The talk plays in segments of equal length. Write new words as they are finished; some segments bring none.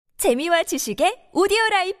재미와 지식의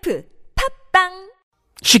오디오라이프 팝빵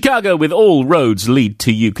Chicago with all roads lead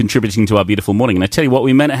to you contributing to our beautiful morning. And I tell you what,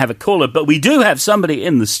 we meant to have a caller, but we do have somebody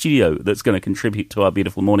in the studio that's going to contribute to our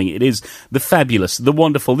beautiful morning. It is the fabulous, the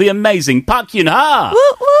wonderful, the amazing Park Yun-ha.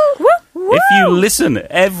 If you listen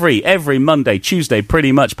every Monday, Tuesday,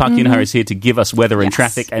 pretty much, Park Yun-ha is here to give us weather and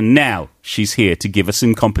traffic. And now she's here to give us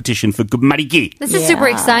some competition for 끝말잇기 gi. This is super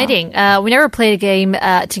exciting. We never played a game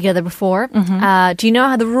together before. Do you know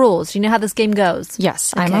how the rules? Do you know how this game goes?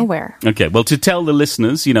 Yes, I'm aware. Okay, well, to tell the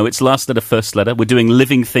listeners, you know, it's last letter, first letter. We're doing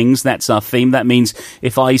living things. That's our theme. That means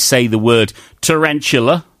if I say the word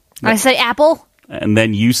tarantula. I say apple. And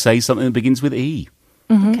then you say something that begins with E.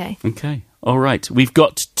 Okay. Okay. All right. We've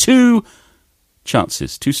got two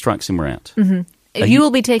chances, two strikes and we're out. You will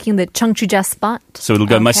be taking the 청취자 spot. So it'll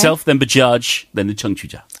go myself, then Bajaj, then the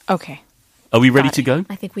청취자. Okay. Are we ready to go?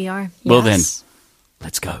 I think we are. Well then,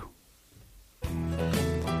 let's go.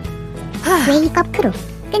 웨이크업 크루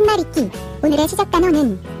끝말잇기 오늘의 시작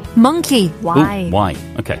단어는 Monkey. Why? Ooh, why?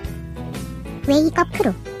 Okay. 웨이크업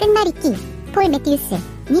크루 끝말잇기 폴 매튜스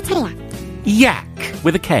네 차례야. Yak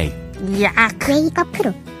with a K. 웨이크업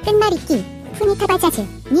크루 끝말잇기 푸니타 바자즈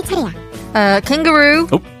네 차례야. Kangaroo.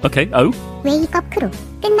 Oh, okay. Oh. 웨이크업 크루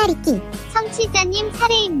끝말잇기 청취자님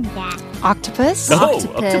차례입니다. Octopus. Oh,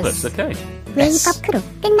 Octopus. octopus. Okay. 웨이크업 크루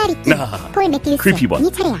끝말잇기 폴 매튜스 creepy one.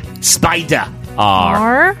 네 차례야. Spider.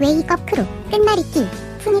 R. 웨이크업 크루 끝말잇기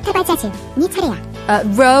푸니타 바자즈 네 차례야.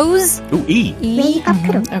 Rose. Ooh, E. 웨이크업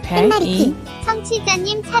크루 Okay. 끝말잇기 E.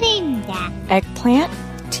 청취자님 차례입니다. Eggplant.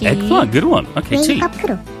 T. Eggplant. Good one. Okay, T. 웨이크업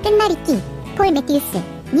크루 끝말잇기 폴 매튜스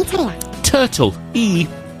네 차례야. Turtle. E.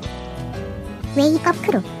 웨이크업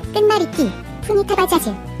크루 끝말잇기 푸니타 바자즈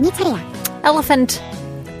네 차례야. Elephant.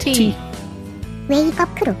 T.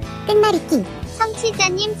 웨이크업 크루 끝말잇기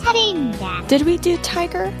청취자님 차례입니다. Did we do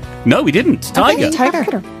tiger? No, we didn't. Tiger. 웨이크업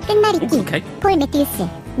크루 끝말잇기 Okay. 폴 매튜스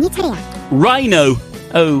네 차례야. Rhino.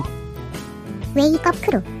 O. 웨이크업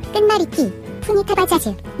크루 끝말잇기 푸니타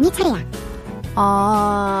바자즈 네 차례야.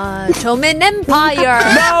 Roman Empire.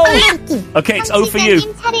 No. 끝말잇기 Okay, it's O for you.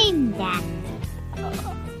 청취자님 차례입니다.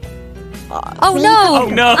 Oh no. Oh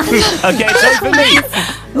no. Okay, it's O for me.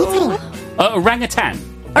 네 차례야. Orangutan.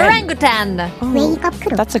 Orangutan. 웨이크업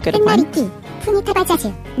크루 That's a good one. 끝말잇기 푸니타 바자즈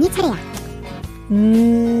네 차례야.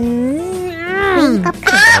 웨이크업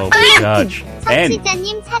크루 Oh, Judge. N.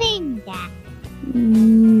 청취자님 차례입니다.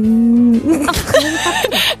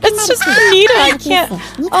 It's just Anita. I can't.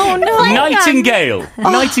 Oh no. Nightingale.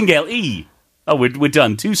 Nightingale. E. Oh, we're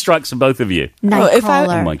done. Two strikes for both of you.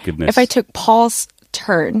 Nightcrawler. Oh my goodness. If I took Paul's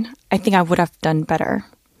turn, I think I would have done better.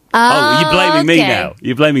 Oh, you're blaming me okay. now.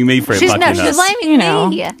 You're blaming me for it, She's Park Yun-ha. blaming you know.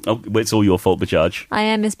 me. Oh, it's all your fault, Bajaj. I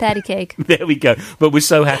am Miss Patty Cake. There we go. But we're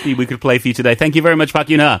so happy we could play for you today. Thank you very much, Park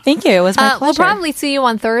Yun-ha. Thank you. It was my We'll pleasure. probably see you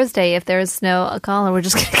on Thursday if there's no caller. We're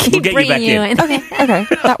just going to keep We'll get you bringing back you in. in. Okay,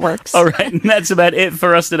 that works. All right, and that's about it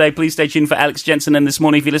for us today. Please stay tuned for Alex Jensen. And this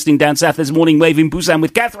morning, if you're listening down south, there's Morning Wave in Busan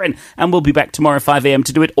with Catherine. And we'll be back tomorrow at 5 a.m.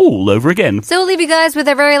 to do it all over again. So we'll leave you guys with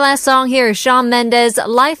our very last song here. Shawn Mendes,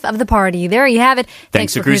 Life of the Party. There you have it.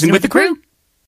 Thanks for cruising with the crew.